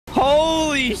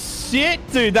Holy shit,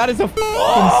 dude. That is a fucking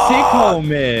sick hole,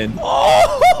 man.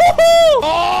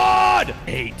 God!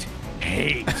 Hate.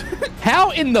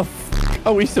 How in the f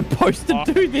are we supposed to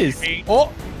do this?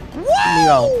 Oh,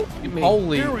 wow!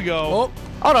 Holy! Here we go. Oh,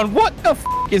 Hold on, what the f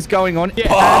is going on? Yeah.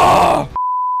 Oh!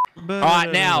 All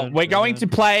right, now we're going to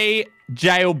play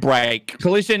jailbreak.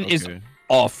 Collision is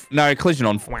off. No, collision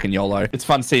on. Fucking YOLO. It's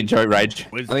fun seeing Joe rage.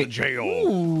 Where's the jail?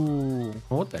 ooh!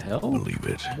 What the hell? Believe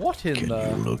it. What in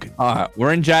the? Look at All right,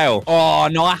 we're in jail. Oh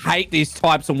no, I hate these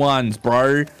types of ones,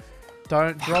 bro.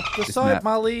 Don't drop the soap, that-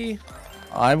 Molly.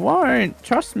 I won't.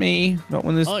 Trust me. Not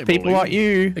when there's I people believe. like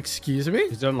you. Excuse me?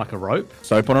 Is it on like a rope?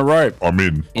 Soap on a rope. I'm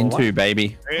in. Into,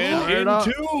 baby. And in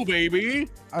two, baby.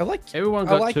 I like. Everyone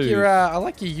I got like twos. your. I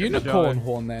like your unicorn Joe.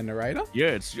 horn there, narrator. Yeah,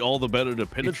 it's all the better to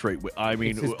penetrate with. I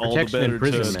mean, It's his all the protection in better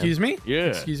prison, to. man. Excuse me? Yeah.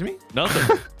 Excuse me?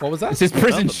 Nothing. What was that? This is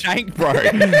prison Nothing. shank, bro.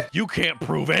 You can't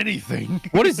prove anything.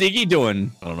 What is Iggy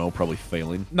doing? I don't know. Probably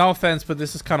failing. No offense, but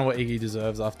this is kind of what Iggy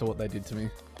deserves after what they did to me.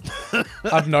 I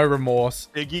have no remorse.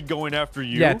 Iggy going after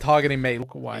you. Yeah, targeting me.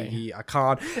 Look away. Iggy, I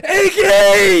can't.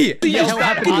 Iggy! the hell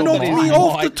happened He to knocked him? me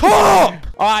off the top!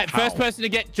 All right, first person to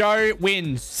get Joe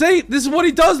wins. See, this is what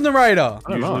he does, narrator. I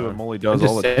don't Usually know. what Molly does I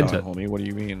all the just time, sent it. homie. What do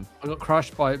you mean? I got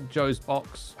crushed by Joe's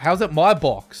box. How's it my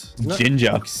box?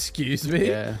 Ginger. Excuse me?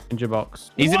 Yeah, ginger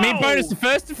box. Is it me Wow. bonus the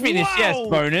first to finish? Yes, Wow.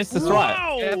 bonus. That's right.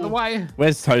 Wow. Get out of the way.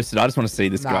 Where's Toasted? I just want to see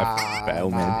this Nah, guy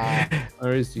fail, man.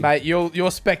 Where is he? Mate, you're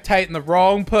spectating the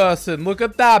wrong person. Look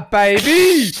at that,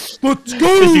 baby. Let's go.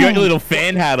 Because you got your little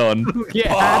fan hat on.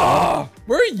 Yeah,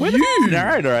 Where are you?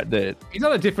 Narrator at that. he's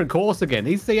on a different course again.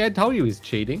 I told you he's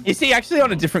cheating. Is he actually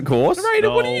on a different course? Narrator,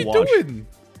 what are No, you watch. doing?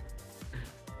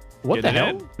 What Get the it hell?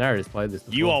 in. Narrator's played this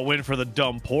before. You all win for the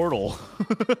dumb portal.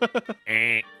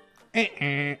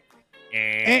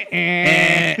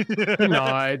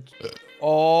 No.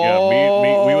 Oh.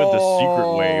 Yeah, we went the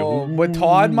secret way. We're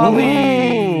tied, Molly.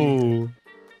 Ooh.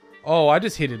 Oh, I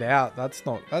just hit it out. That's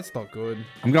not good.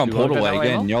 I'm going You wanna portal go way that way,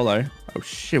 again, Mom? YOLO. Oh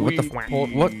shit, what the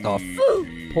f- what the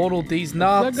f- Portal these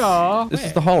nuts. This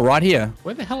is the hole right here.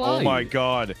 Where the hell are Oh you? my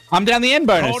god. I'm down the end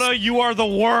bonus. Coda, you are the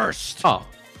worst. Oh,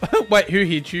 Wait, who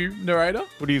hit you, narrator?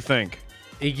 What do you think?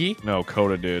 Iggy? No,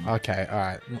 Coda did. Okay, all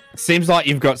right. Seems like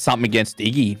you've got something against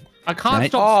Iggy. I can't Mate.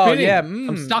 stop Oh spinning. yeah,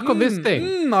 I'm stuck on this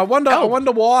thing. I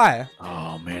wonder why.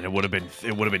 Oh man, it would have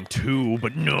been two,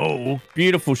 but no.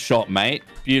 Beautiful shot, mate.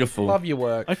 Beautiful. Love your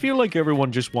work. I feel like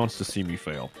everyone just wants to see me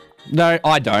fail. No,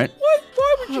 I don't. What?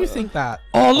 Why would you think that?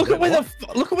 Oh, look at where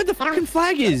the fucking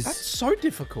flag That's is. so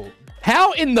difficult.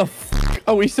 How in the f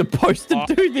are we supposed to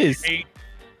do this? Hate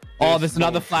Oh, this there's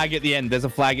another bullshit. flag at the end. There's a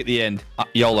flag at the end.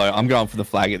 YOLO, I'm going for the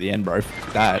flag at the end, bro.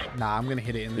 F that. Nah, I'm gonna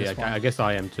hit it in this Yeah, okay, one. I guess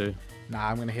I am too. Nah,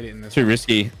 I'm gonna hit it in this Too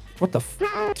risky. What the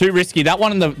f? Too risky. That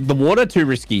one in the water, too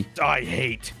risky. I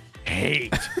hate. one.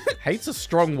 Hate's a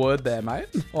strong word there, mate.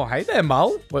 Oh, hey there,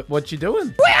 Mull. What you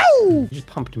doing? You just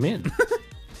pumped him in.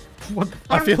 What the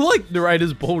I feel like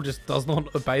narrator's ball just does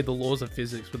not obey the laws of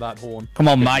physics with that horn. Come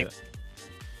on, mate.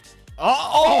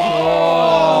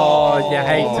 Oh, you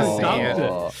hate to Oh. see it.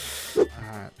 Dunked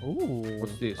Alright. Ooh.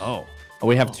 What's this? Oh.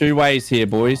 We have two ways here,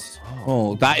 boys.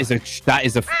 Oh, that is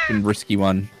a fucking risky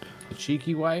one. The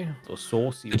cheeky way or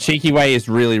saucy The way? cheeky way is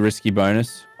really risky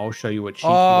bonus. I'll show you what cheeky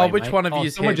Oh, way, which mate. one of Oh, you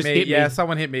someone hit just me? hit Yeah, me.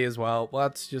 someone hit me as well.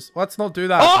 Let's not do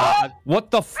that. Oh! What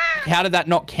the f? How did that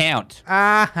not count?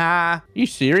 Aha. You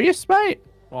serious, mate?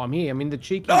 Oh, I'm here. I'm in the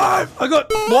cheeky. No, I got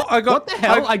what? I got What the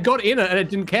hell? I got in it and it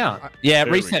didn't count. Yeah,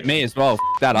 There we reset go. me as well. F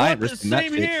that, I ain't What? risking that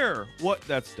Same shit. here. What?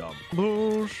 That's dumb.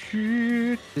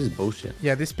 Bullshit. This is bullshit.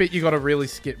 Yeah, this bit you got to really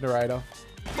skip, narrator.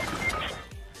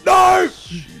 No.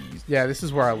 Yeah, this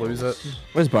is where I lose it.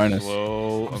 Where's bonus?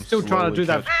 Whoa, I'm still trying to do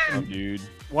that. dude.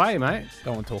 Way, mate.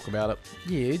 Don't want to talk about it.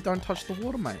 Yeah, don't touch the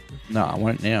water, mate. No, I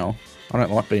won't now. I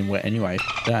don't like being wet anyway.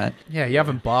 F that. Yeah, you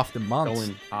haven't bathed in months.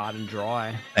 Going hard and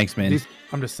dry. Thanks, man. This-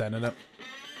 I'm just sending it.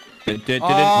 Whoa,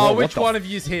 Oh, what which the one of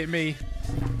yous hit me?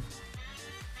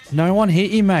 No one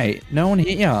hit you, mate. No one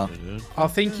hit you. I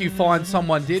think you find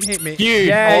someone did hit me. You.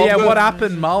 Yeah, Oh, yeah. good. What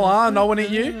happened, Mo? Huh? No one hit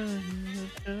you?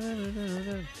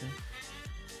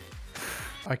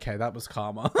 Okay, that was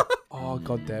karma. Oh,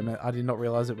 god damn it. I did not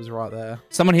realize it was right there.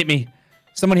 Someone hit me.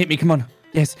 Someone hit me. Come on.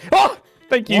 Yes. Oh,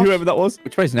 thank you, What? whoever that was.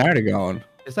 Which way's narrator going?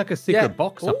 It's like a secret Yeah.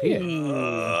 box up here.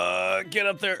 Get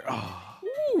up there. Oh,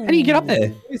 How do you get up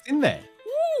there? It's in there.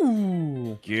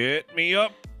 Ooh. get me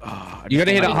up. Oh, You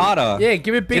gotta hit it harder. Yeah,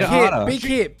 give it a big Hit it hit. harder. Big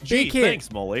hit. Gee, Big hit.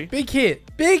 thanks, Molly. Big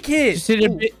hit. Big hit. Just hit it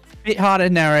a bit harder,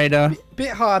 narrator. Bit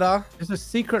harder. There's a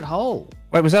secret hole.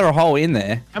 Wait, was there a hole in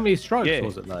there? How many strokes Yeah.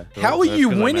 was it though? How are That's you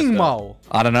 'cause I winning, messed up. Mo?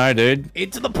 I don't know, dude.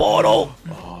 Into the portal.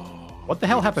 What the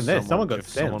hell happened there? Someone got If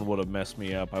sent. someone would have messed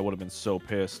me up, I would have been so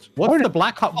pissed. What's the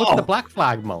black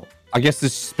flag, Mo? I guess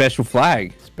this special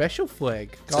flag. Special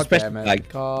flag. a God special damn it. flag.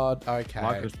 God. Okay.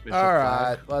 Like a special All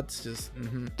right. flag. Let's just.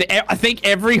 I think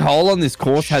every hole on this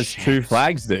course has 2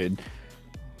 flags, dude.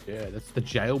 Yeah, that's the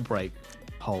jailbreak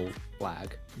hole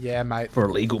flag Yeah, mate. for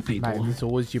illegal people. Mate, there's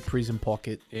always your prison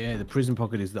pocket. Yeah, the prison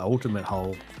pocket is the ultimate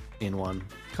hole in one.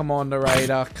 Come on,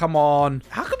 narrator. Come on.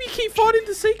 How come you keep finding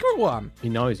the secret one? He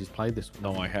knows he's played this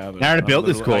one. No, I haven't. Narrator built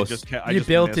this Literally- course. You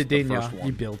built it, the didn't first you? one.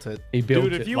 You built it. He built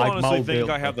Dude, it if you like honestly Mo think built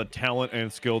I it. have the talent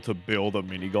and skill to build a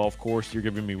mini golf course, you're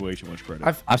giving me way too much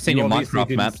credit. I've seen You your obviously Minecraft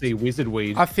didn't maps. see Wizard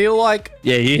Weed. I feel like.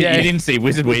 Yeah, you didn't see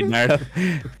Wizard Weed, narrator.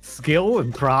 Skill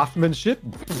and craftsmanship.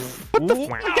 What the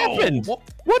fuck happened? What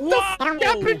the fuck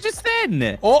happened just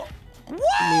then? Oh,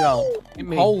 Wow.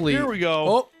 holy. Here we go.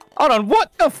 Oh, Hold on,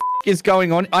 what the fuck is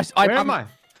going on? Where am I?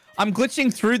 I'm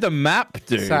glitching through the map,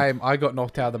 dude. same. I got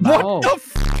knocked out of the map. What the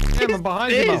fuck Damn, is I'm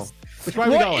behind you, Mo. this? Which way are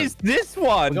we What going? is this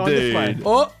one, We're going this way. dude?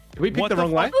 Oh, Did we pick What the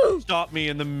wrong way? fuck stopped me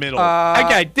in the middle?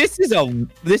 Okay, this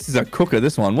is a cooker.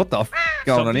 This one. What the fuck is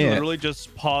going on Something here? literally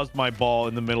just paused my ball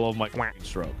in the middle of my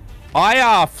stroke.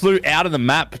 I flew out of the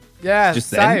map. yeah, Just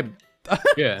then? same.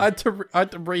 Yeah. I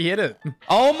had to re-hit it.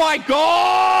 Oh my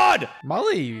god!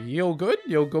 Molly, you all good?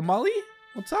 You all good, Molly?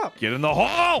 What's up? Get in the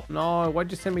hole! No,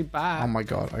 why'd you send me back? Oh my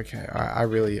god. Okay, I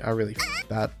really f***ed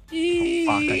that. Fuck,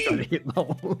 I tried to hit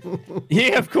Mo.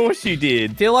 Yeah, of course you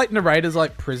did. I feel like narrator's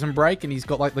like Prison Break, and he's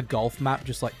got like the golf map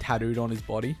just like tattooed on his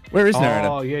body. Where is narrator?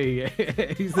 Oh, yeah.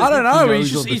 I don't know.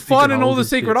 He's finding all the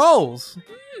secret holes.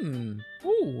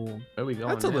 Ooh. Where we going?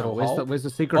 That's a now? little Where's hole. Where's the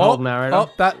secret hole, narrator? Oh,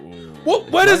 that. What?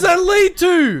 Where does that lead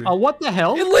to? Oh, what the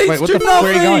hell? It leads Wait, what to the fuck?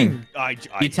 Where are you nothing. going?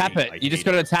 You tap it. You just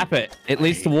gotta tap it. It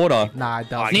leads to water. Nah,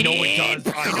 it I doesn't. know it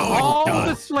does. I know Oh, it the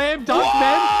does. slam dunk,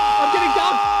 man! I'm getting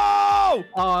dunked! Oh!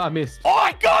 Oh, I missed.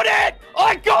 I got it!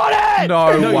 I got it!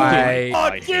 No No, you way. Oh,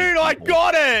 I dude, hate I people.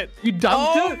 got it! You dunked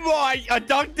Oh it? my! I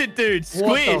dunked it, dude.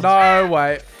 What the- Squid. No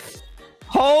way.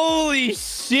 Holy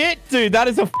shit, dude. That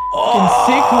is a fucking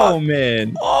sick hole,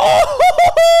 man.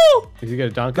 Oh! Is he gonna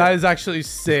dunk That it? is actually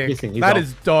sick. Missing, he's That off.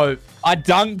 is dope. I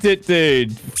dunked it,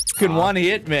 dude. Fucking one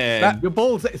hit, man. Your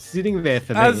ball's sitting there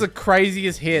for That me. is the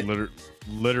craziest hit.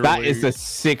 Literally. That is a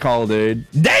sick hole, dude.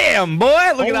 Damn, boy.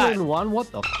 Look at Hole that. in one?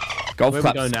 What the? Golf Where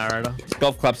we claps. go, narrator?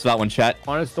 Golf claps for that one, chat.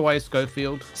 Honest away,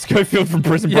 Schofield. Schofield from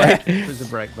Prison Yeah. Break. Prison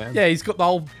break, man. Yeah, he's got the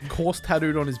whole course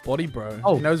tattooed on his body, bro.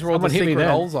 Oh, he knows where all the someone hit me secret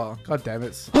there. holes are. God damn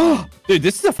it. Dude,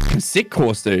 this is a fucking sick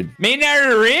course, dude. Me and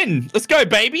Narrator are in. Let's go,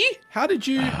 baby. How did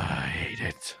you... I hate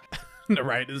it.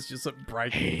 Narrator's just at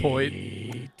breaking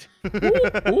point.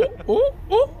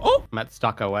 Ooh. Matt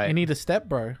stuck away. You need a step,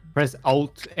 bro. Press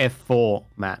Alt F4,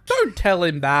 Matt. Don't tell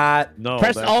him that. No.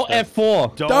 Press Alt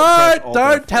F4.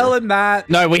 Don't tell him that.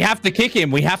 No, we have to kick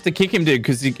him. We have to kick him, dude,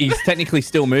 because he's technically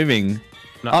still moving.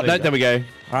 No, Oh, there no, you go. there we go.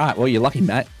 All right, well, you're lucky,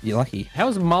 Matt. You're lucky.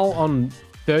 How's Mull on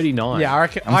 39? Yeah, I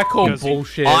reckon I call Because he-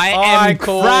 bullshit. I am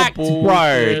call cracked, bro.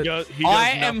 bullshit. He does I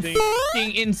am nothing-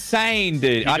 fucking insane,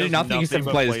 dude. he I do does nothing except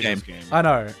but play this game. I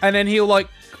know. And then he'll like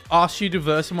ask you to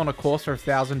verse him on a course for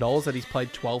 $1,000 that he's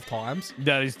played 12 times.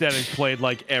 That is played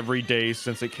like every day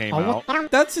since it came Oh, out.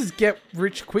 That's his get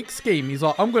rich quick scheme. He's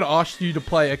like, I'm going to ask you to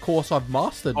play a course I've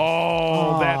mastered. Oh,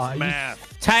 Oh, that's you- math.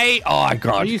 Tay, oh,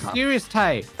 God. Are you serious,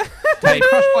 Tay? Tay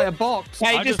crushed by a box.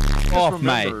 Tay, just off,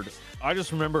 mate. I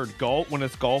just remembered golf. When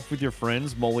it's golf with your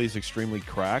friends, Molly's extremely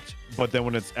cracked. But then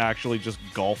when it's actually just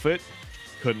golf it,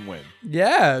 couldn't win.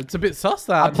 Yeah, it's a bit sus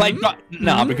that. I played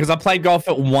no, because I played golf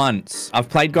at once. I've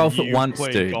played golf at You once,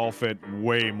 played dude. golf it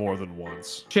way more than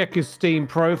once. Check his Steam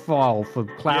profile for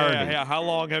clarity. Yeah. How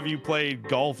long have you played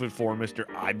golf it for, Mister?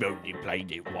 I've only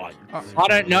played it once. I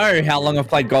don't know how long I've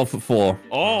played golf at for.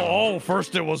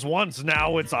 First it was once.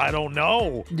 Now it's I don't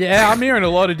know. Yeah, I'm hearing a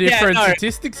lot of different no.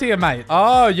 statistics here, mate.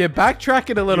 Oh, you're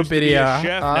backtracking a little Used to bit be here. a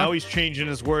chef. Now he's changing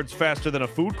his words faster than a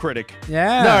food critic.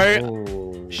 Yeah. No, Oh.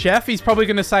 Chef, he's probably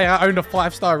going to say I owned a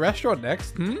 5-star restaurant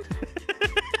next.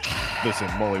 Listen,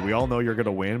 Molly, we all know you're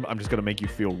gonna win. I'm just gonna make you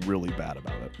feel really bad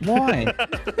about it. why?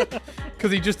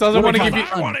 Because he just doesn't want to give you.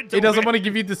 I wanted to He doesn't win. want to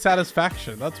give you the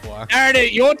satisfaction. That's why. Aaron,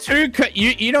 you're too.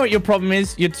 You know what your problem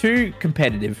is? You're too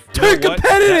competitive. You know Too what? That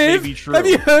may competitive. be true. Have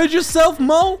you heard yourself,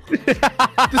 Mo?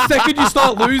 The second you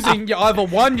start losing, you either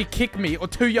one, you kick me, or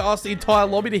two, you ask the entire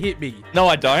lobby to hit me. No,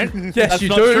 I don't. Yes, That's you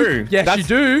not do. true. Yes, That's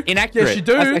you do. Inaccurate. Yes, you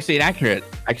do. That's actually inaccurate.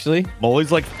 Actually,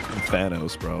 Molly's like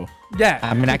Thanos, bro. Yeah.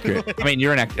 I'm inaccurate. I mean,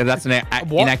 you're inaccurate. That's an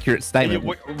What? inaccurate statement.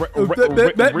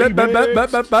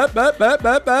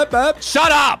 Shut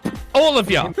Shut up, all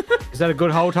of you. Is that a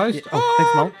good hole, Toast? Oh,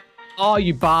 thanks, Mull. Oh,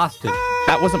 you bastard.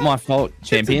 That wasn't my fault,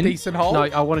 It's a champion. decent hole. No,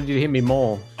 I wanted you to hit me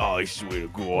more. Oh, I swear to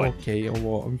God. Okay,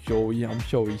 alright, I'm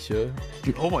sorry, sir.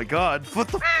 Oh my God, what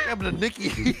the f happened to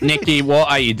Nikki? Nikki, what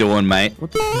are you doing, mate?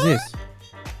 What the f is this?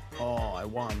 Oh, I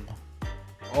won.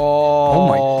 Oh,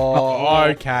 my God.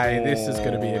 Okay, this is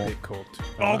going to be a bit cooked.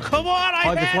 Oh, come on,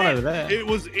 I just had won it. over there. It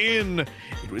was in,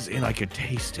 I could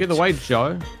taste it. Get away,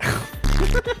 Joe.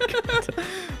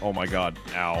 Oh my God,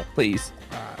 ow. Please.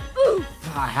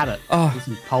 I had it. Oh. This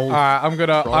is pole. Alright, I'm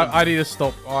gonna. I need to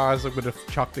stop. Otherwise, I'm gonna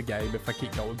chuck the game if I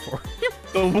keep going for it.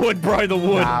 The wood, bro, the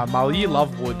wood. Nah, Mul, you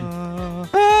love wood.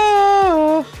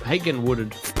 I hate getting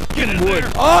wooded. Get in wood.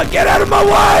 Oh, get out of my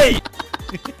way!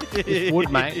 It's wood,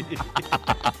 mate.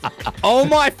 Oh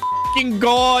my fucking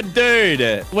God,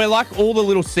 dude. We're like all the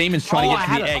little semen's trying to get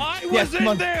to the egg. I was Yes, come in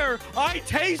on. there. I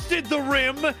tasted the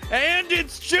rim and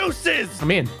its juices.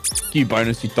 I'm in. You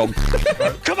bonus, you dog.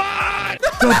 Come on.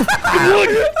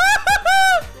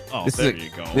 Oh, This there is you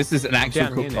go. This is an actual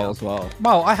Down here cook now. bowl as well.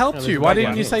 Mul, I helped there's you. a Why bug didn't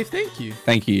down you here. say thank you?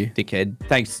 Thank you, dickhead.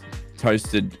 Thanks,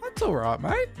 Toasted. That's all right,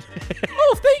 mate.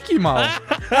 Oh, thank you, Mul.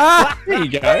 There you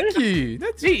go. Thank you.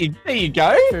 That's There you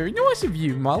go. very nice of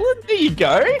you, Mullen. There you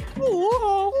go.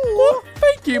 Oh,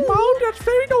 thank you, Mul. That's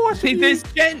very nice See, of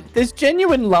you. there's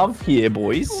genuine love here,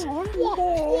 boys.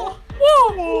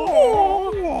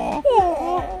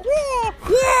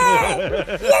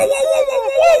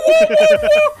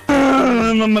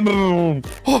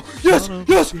 Oh, yes,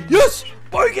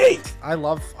 bogey! I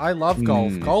love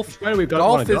golf. Where do we go?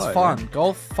 Golf is fun.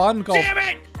 Golf. Damn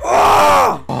it.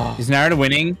 Is Narada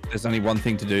winning? There's only one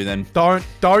thing to do then.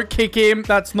 Don't kick him.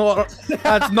 That's not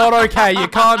okay. You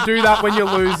can't do that when you're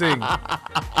losing.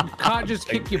 Can't just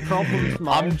kick your problems,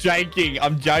 Mum. I'm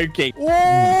joking.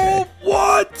 Oh,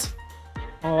 what?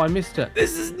 Oh, I missed it.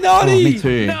 This is nutty. Oh, me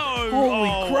too. No. Holy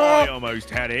Oh, crap. I almost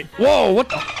had it. Whoa, what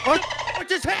the? What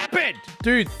just happened?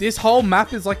 Dude, this whole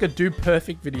map is like a Dude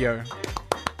Perfect video.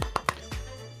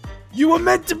 You were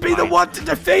meant to be the one to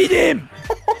defeat him.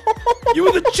 You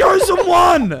were the chosen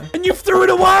one, and you threw it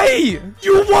away.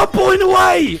 You were 1 point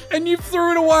away, and you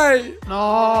threw it away.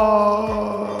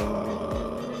 No.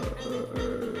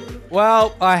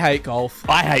 Well, I hate golf.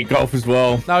 I hate golf as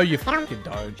well. No, you fucking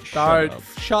don't. Don't.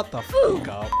 Shut the fuck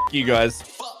up. You guys.